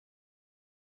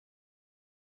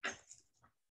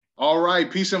All right,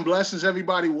 peace and blessings,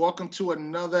 everybody. Welcome to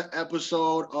another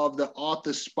episode of the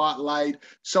Author Spotlight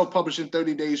Self-Publishing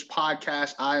 30 Days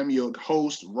podcast. I am your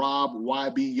host, Rob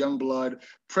YB Youngblood,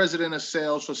 President of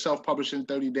Sales for Self-Publishing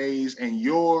 30 Days, and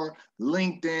your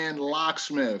LinkedIn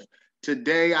locksmith.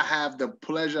 Today, I have the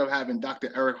pleasure of having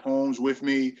Dr. Eric Holmes with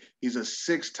me. He's a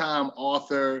six-time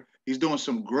author. He's doing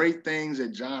some great things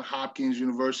at Johns Hopkins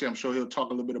University. I'm sure he'll talk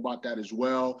a little bit about that as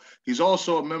well. He's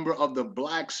also a member of the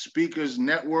Black Speakers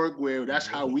Network, where that's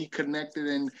how we connected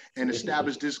and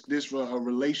established this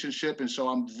relationship. And so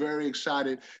I'm very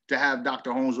excited to have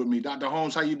Dr. Holmes with me. Dr.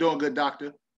 Holmes, how you doing, good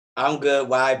doctor? I'm good,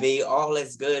 YB. All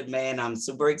is good, man. I'm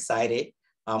super excited.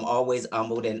 I'm always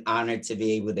humbled and honored to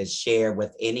be able to share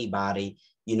with anybody,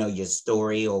 your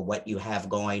story or what you have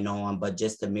going on, but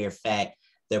just the mere fact,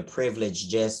 the privilege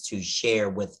just to share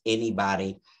with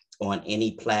anybody on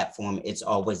any platform. It's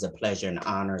always a pleasure and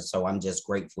honor. So I'm just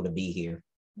grateful to be here.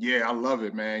 Yeah, I love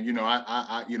it, man.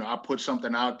 I put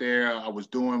something out there. I was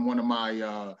doing one of my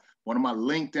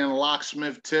LinkedIn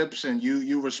locksmith tips, and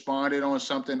you responded on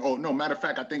something. Oh, no, matter of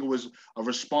fact, I think it was a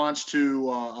response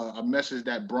to a message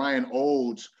that Brian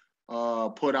Olds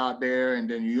put out there, and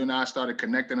then you and I started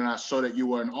connecting, and I saw that you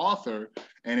were an author,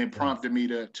 and it prompted me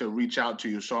to reach out to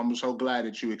you. So I'm so glad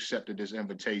that you accepted this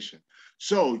invitation.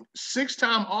 So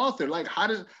six-time author, like how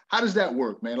does that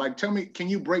work, man? Like, tell me, can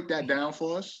you break that down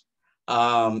for us?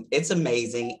 It's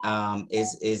amazing.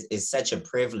 It's such a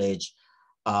privilege.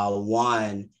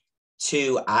 One,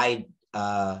 two, I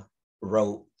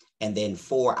wrote, and then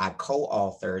four, I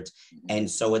co-authored.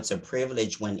 And so it's a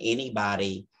privilege when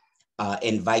anybody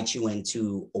invite you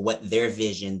into what their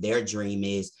vision, their dream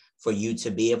is for you to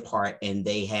be a part, and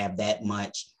they have that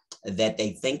much that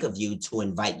they think of you to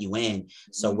invite you in.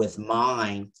 So with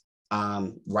mine,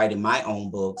 writing my own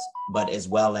books, but as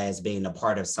well as being a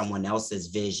part of someone else's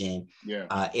vision,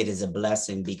 it is a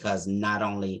blessing, because not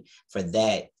only for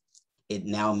that, it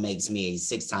now makes me a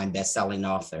six-time best-selling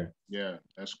author. Yeah,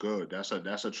 that's good. That's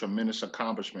a tremendous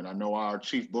accomplishment. I know our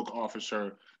chief book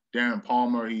officer, Darren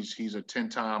Palmer, he's a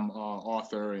 10-time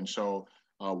author. And so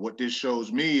what this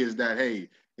shows me is that, hey,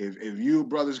 if you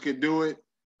brothers could do it,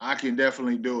 I can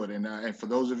definitely do it. And for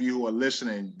those of you who are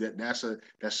listening, that's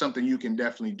something you can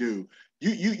definitely do.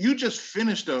 You just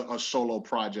finished a solo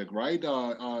project, right?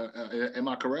 Am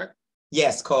I correct?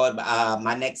 Yes, called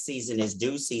My Next Season is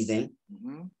Due Season.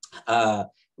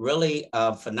 Really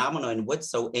phenomenal. And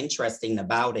what's so interesting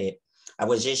about it, I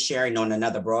was just sharing on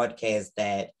another broadcast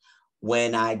that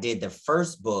when I did the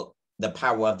first book, The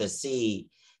Power of the Seed,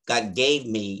 God gave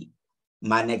me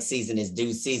My Next Season is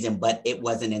Due Season, but it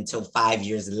wasn't until 5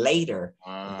 years later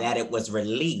that it was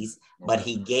released, but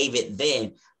he gave it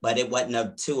then. But it wasn't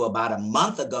up to about a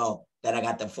month ago that I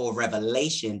got the full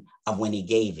revelation of when he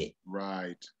gave it.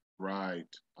 Right. I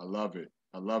love it.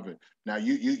 Now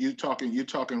you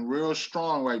talking real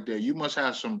strong right there. You must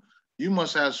have some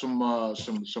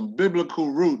biblical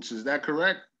roots. Is that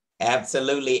correct?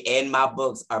 Absolutely. And my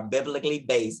books are biblically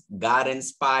based, God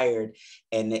inspired,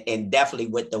 and definitely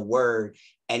with the word.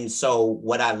 And so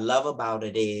what I love about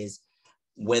it is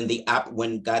when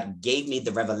God gave me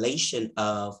the revelation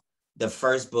of the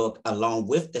first book along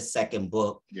with the second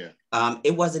book,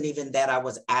 it wasn't even that I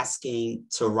was asking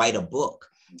to write a book.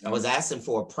 I was asking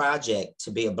for a project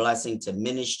to be a blessing to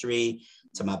ministry,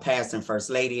 to my pastor and first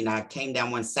lady. And I came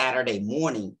down one Saturday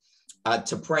morning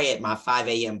to pray at my 5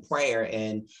 a.m. prayer.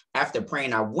 And after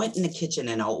praying, I went in the kitchen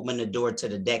and I opened the door to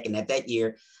the deck. And at that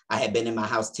year, I had been in my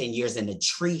house 10 years, and the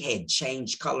tree had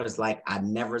changed colors like I'd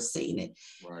never seen it.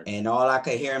 Right. And all I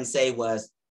could hear him say was,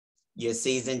 "Your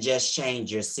season just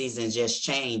changed. Your season just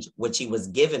changed," which he was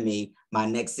giving me. My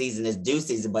next season is due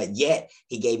season. But yet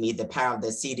he gave me the power of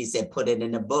the seed. He said, put it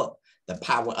in the book, The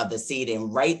Power of the Seed.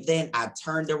 And right then I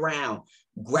turned around,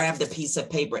 grabbed a piece of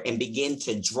paper, and began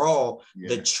to draw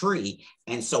the tree.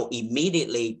 And so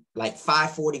immediately, like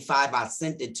 5:45, I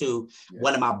sent it to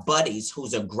one of my buddies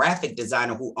who's a graphic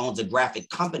designer who owns a graphic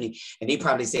company. And he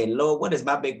probably said, "Lord, what is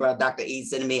my big brother, Dr. E,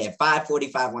 sending me at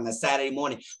 5:45 on a Saturday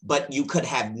morning?" But you could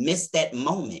have missed that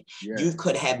moment. You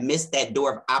could have missed that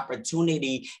door of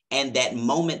opportunity, and that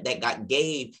moment that God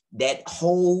gave, that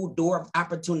whole door of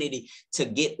opportunity to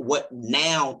get what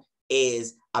now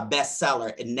is a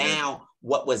bestseller. And now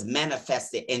what was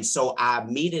manifested. And so I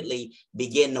immediately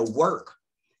began to work.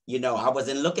 I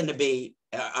wasn't looking to be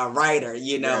a writer,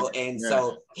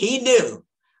 so he knew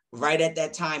right at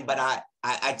that time. But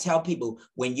I tell people,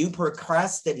 when you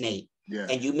procrastinate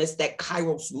and you miss that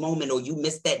Kairos moment, or you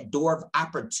miss that door of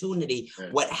opportunity,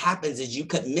 what happens is you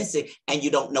could miss it and you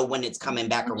don't know when it's coming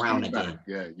back around again.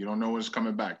 Yeah, you don't know when it's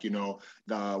coming back. You know,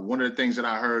 one of the things that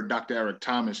I heard Dr. Eric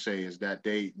Thomas say is that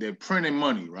they're printing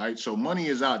money, right? So money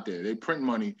is out there. They print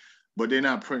money, but they're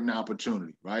not printing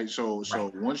opportunity, right? So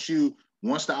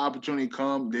once the opportunity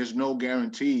comes, there's no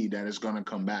guarantee that it's going to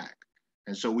come back.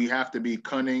 And so we have to be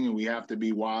cunning, and we have to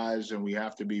be wise, and we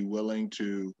have to be willing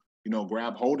to,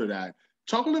 grab hold of that.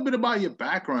 Talk a little bit about your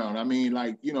background. I mean,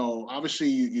 like, obviously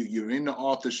you're in the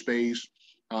author space.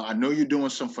 I know you're doing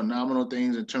some phenomenal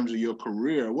things in terms of your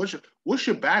career. What's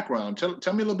your background?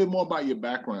 Tell me a little bit more about your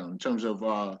background in terms of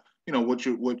what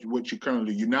you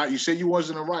currently. You said you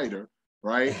wasn't a writer,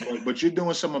 right? but you're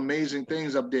doing some amazing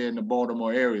things up there in the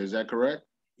Baltimore area. Is that correct?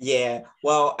 Yeah,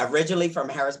 well, originally from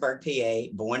Harrisburg,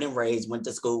 PA, born and raised, went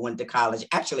to school, went to college.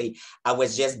 Actually, I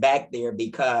was just back there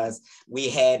because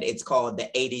it's called the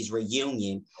 80s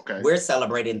reunion. Okay. We're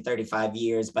celebrating 35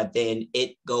 years, but then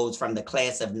it goes from the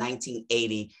class of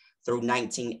 1980 through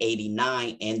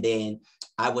 1989. And then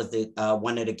I was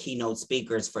one of the keynote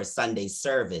speakers for Sunday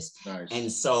service. Nice.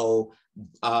 And so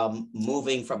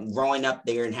growing up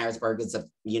there in Harrisburg,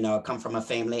 I come from a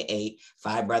family of 8,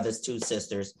 5 brothers, 2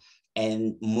 sisters.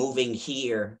 And moving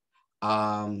here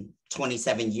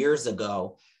 27 years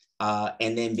ago,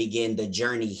 and then begin the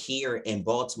journey here in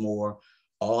Baltimore,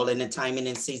 all in the timing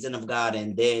and season of God,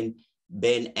 and then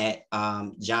been at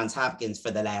Johns Hopkins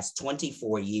for the last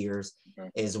 24 years,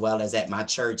 as well as at my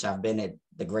church. I've been at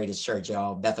the greatest church,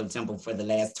 y'all, Bethel Temple, for the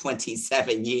last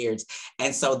 27 years.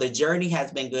 And so the journey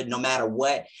has been good, no matter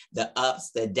what, the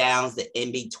ups, the downs, the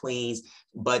in-betweens,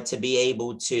 but to be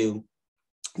able to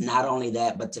not only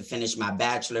that, but to finish my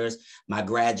bachelor's, my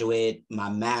graduate, my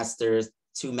master's,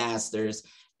 2 masters,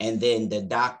 and then the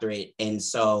doctorate. And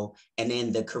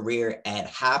then the career at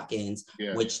Hopkins,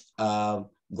 which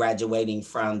graduating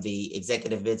from the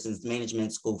Executive Business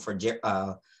Management School for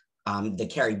the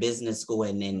Carey Business School.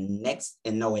 And then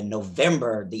in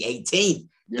November the 18th,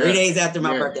 3 days after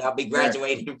my birthday, I'll be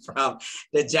graduating from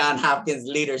the Johns Hopkins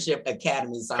Leadership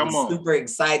Academy. So I'm super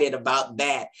excited about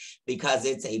that, because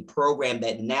it's a program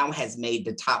that now has made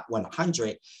the top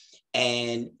 100,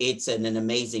 and it's an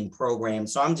amazing program.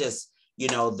 So I'm just,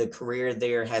 the career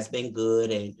there has been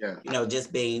good, and,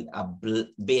 just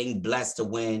being blessed to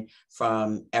win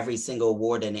from every single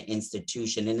award in an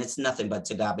institution. And it's nothing but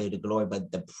to God be the glory,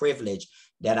 but the privilege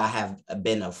that I have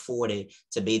been afforded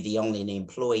to be the only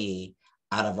employee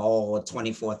out of all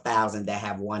 24,000 that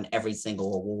have won every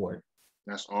single award.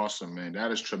 That's awesome, man. That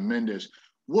is tremendous.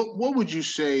 What would you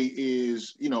say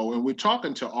is, when we're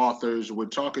talking to authors, we're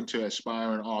talking to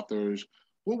aspiring authors,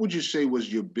 what would you say was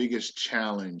your biggest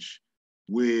challenge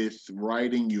with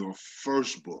writing your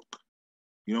first book?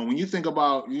 When you think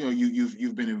about,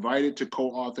 you've been invited to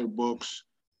co-author books,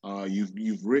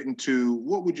 you've written 2.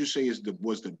 What would you say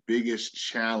was the biggest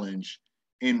challenge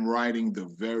in writing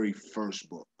the very first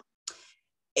book?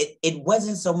 It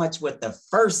wasn't so much with the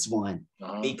first one,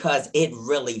 because it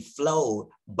really flowed.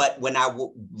 But when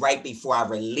right before I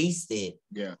released it,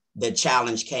 the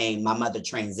challenge came. My mother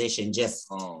transitioned.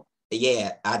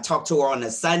 I talked to her on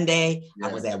a Sunday. I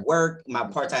was at work, my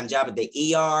part-time job at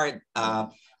the ER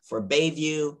for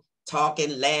Bayview,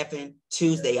 talking, laughing.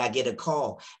 Tuesday, I get a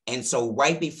call. And so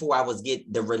right before I was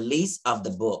get the release of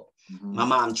the book, my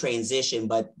mom transitioned.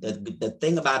 But the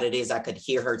thing about it is I could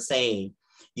hear her saying,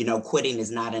 quitting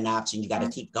is not an option. You got to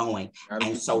keep going.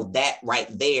 And so that right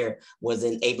there was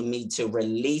enabling me to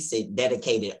release it,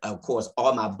 dedicated, of course,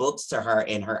 all my books to her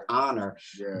in her honor.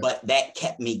 But that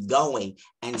kept me going.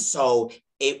 And so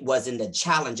it wasn't a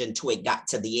challenge until it got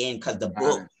to the end, because the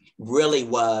book really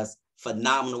was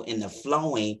phenomenal in the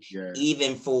flowing,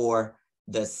 even for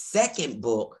the second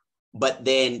book. But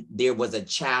then there was a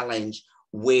challenge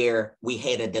where we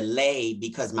had a delay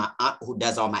because my aunt, who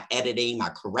does all my editing, my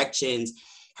corrections,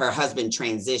 her husband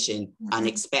transitioned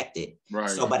unexpected.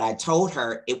 So, but I told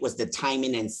her it was the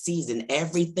timing and season.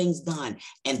 Everything's done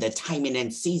and the timing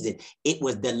and season. It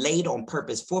was delayed on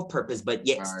purpose, for purpose, but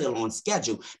yet still on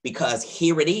schedule, because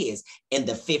here it is in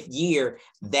the 5th year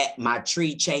that my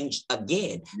tree changed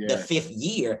again. The 5th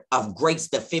year of grace,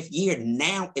 the 5th year.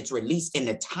 Now it's released in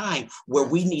the time where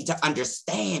we need to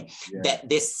understand that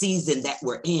this season that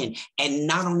we're in. And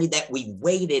not only that, we've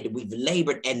waited, we've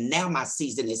labored, and now my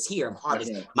season is here of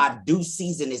harvest. My due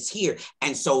season is here.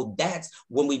 And so that's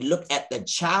when we look at the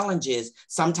challenges,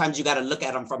 sometimes you got to look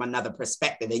at them from another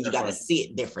perspective, and you got to see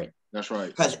it different. That's right.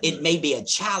 Because it may be a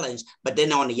challenge, but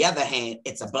then on the other hand,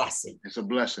 it's a blessing. It's a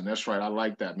blessing. That's right. I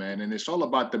like that, man. And it's all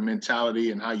about the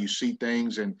mentality and how you see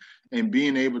things, and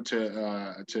being able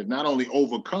to not only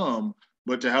overcome,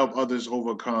 but to help others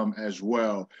overcome as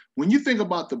well. When you think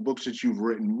about the books that you've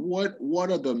written,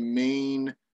 what are the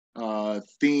main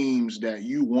themes that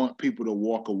you want people to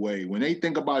walk away when they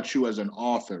think about you as an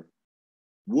author?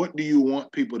 What do you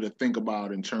want people to think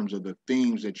about in terms of the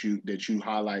themes that you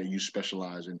highlight, you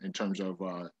specialize in terms of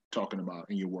talking about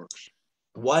in your works?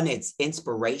 One, it's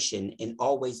inspiration, and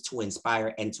always to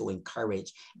inspire and to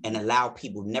encourage and allow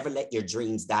people. Never let your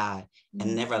dreams die,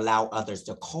 and never allow others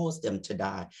to cause them to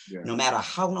die. Yeah. No matter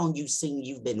how long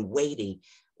you've been waiting,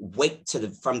 wait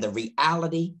from the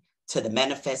reality to the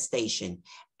manifestation,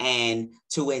 and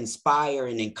to inspire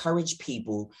and encourage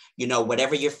people,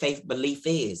 whatever your faith belief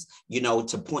is,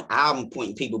 I'm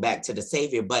pointing people back to the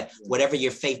Savior, but whatever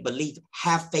your faith belief,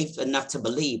 have faith enough to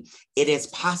believe it is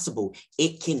possible.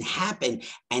 It can happen.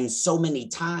 And so many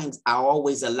times I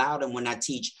always allow them when I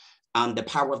teach the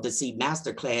Power of the Seed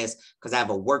Masterclass, because I have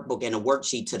a workbook and a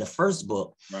worksheet to the first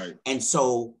book. Right. And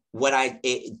so what I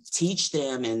teach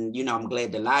them, and, I'm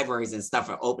glad the libraries and stuff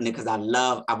are opening, because I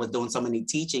was doing so many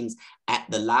teachings at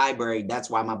the library. That's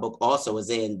why my book also is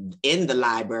in the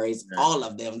libraries, all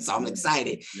of them. So I'm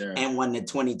excited. Yeah. And won the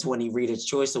 2020 Reader's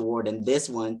Choice Award. And this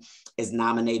one is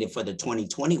nominated for the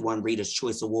 2021 Reader's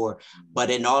Choice Award. But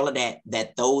in all of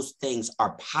that those things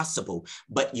are possible,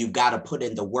 but you've got to put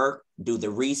in the work, do the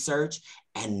research,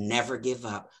 and never give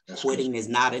up. Quitting is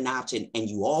not an option. And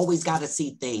you always got to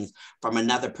see things from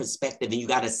another perspective. And you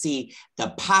got to see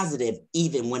the positive,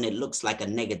 even when it looks like a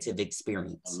negative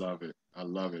experience. I love it. I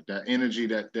love it. That energy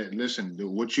that listen,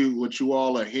 what you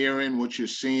all are hearing, what you're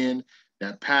seeing,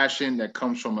 that passion that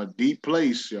comes from a deep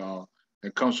place, y'all.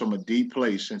 It comes from a deep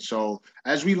place. And so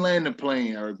as we land the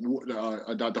plane,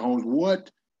 Dr. Holmes,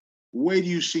 where do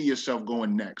you see yourself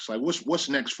going next? Like what's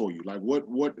next for you? Like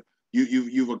what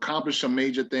you've accomplished some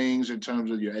major things in terms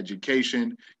of your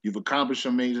education. You've accomplished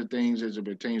some major things as it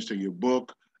pertains to your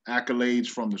book, accolades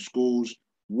from the schools.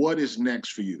 What is next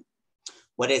for you?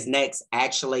 What is next?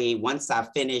 Actually, once I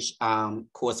finish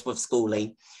course with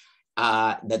schooling,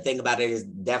 the thing about it is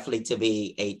definitely to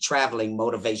be a traveling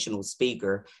motivational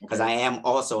speaker, because I am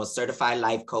also a certified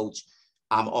life coach.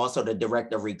 I'm also the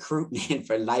director of recruitment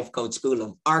for Life Coach School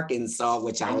of Arkansas,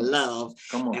 which I love.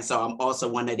 And so I'm also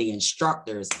one of the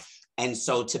instructors. And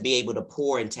so to be able to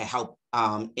pour and to help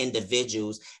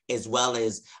individuals, as well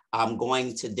as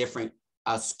going to different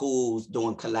schools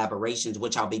doing collaborations,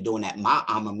 which I'll be doing at my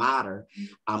alma mater,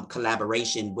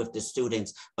 collaboration with the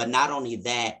students. But not only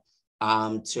that,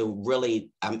 to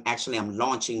really, I'm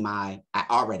launching I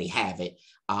already have it,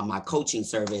 my coaching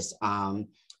service,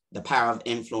 the Power of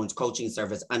Influence coaching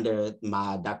service under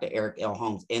my Dr. Eric L.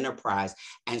 Holmes enterprise.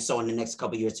 And so in the next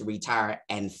couple of years to retire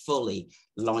and fully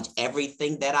launch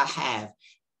everything that I have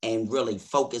and really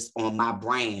focus on my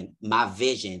brand, my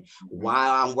vision,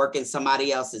 while I'm working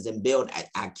somebody else's and build.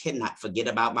 I cannot forget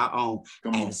about my own.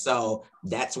 And so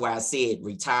that's where I see it,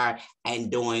 retire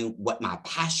and doing what my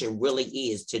passion really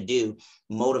is to do,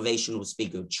 motivational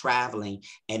speaker, traveling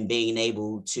and being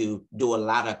able to do a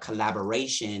lot of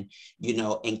collaboration,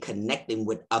 and connecting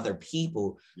with other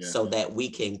people so that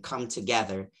we can come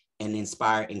together and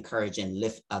inspire, encourage, and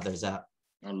lift others up.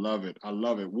 I love it. I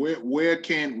love it. Where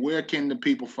can the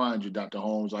people find you, Dr.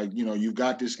 Holmes? Like, you've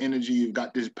got this energy, you've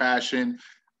got this passion.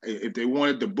 If they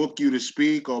wanted to book you to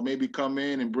speak or maybe come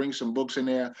in and bring some books in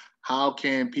there, how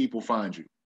can people find you?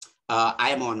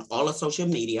 I am on all of social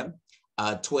media,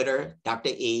 Twitter, Dr.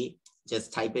 E,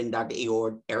 just type in Dr. E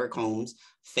or Eric Holmes,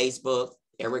 Facebook,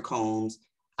 Eric Holmes,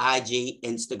 IG,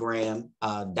 Instagram,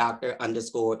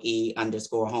 Dr._E_Holmes_,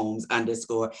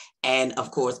 and of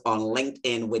course on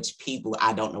LinkedIn, which people,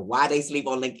 I don't know why they sleep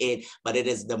on LinkedIn, but it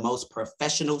is the most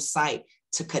professional site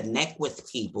to connect with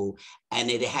people. And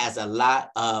it has a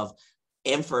lot of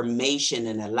information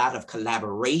and a lot of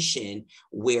collaboration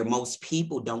where most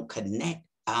people don't connect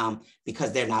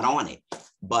because they're not on it.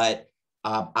 But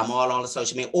I'm all on the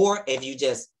social media, or if you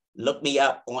just look me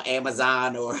up on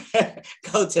Amazon or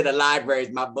go to the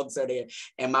libraries, my books are there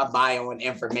and my bio and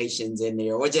information's in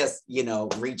there, or just,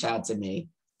 reach out to me.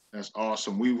 That's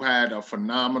awesome. We've had a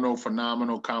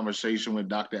phenomenal conversation with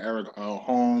Dr. Eric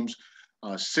Holmes,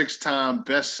 a 6-time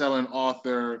best-selling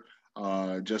author,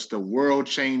 just a world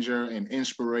changer and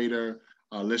inspirator.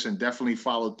 Listen, definitely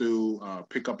follow through,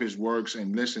 pick up his works,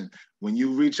 and listen, when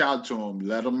you reach out to him,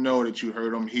 let him know that you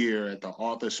heard him here at the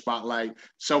Author Spotlight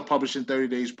Self-Publishing 30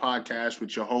 Days podcast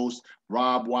with your host,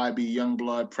 Rob YB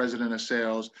Youngblood, President of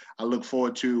Sales. I look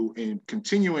forward to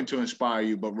continuing to inspire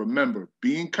you, but remember,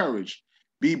 be encouraged,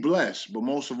 be blessed, but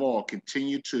most of all,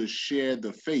 continue to share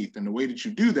the faith. And the way that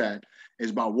you do that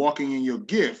is by walking in your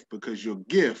gift, because your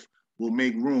gift will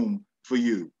make room for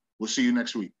you. We'll see you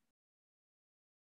next week.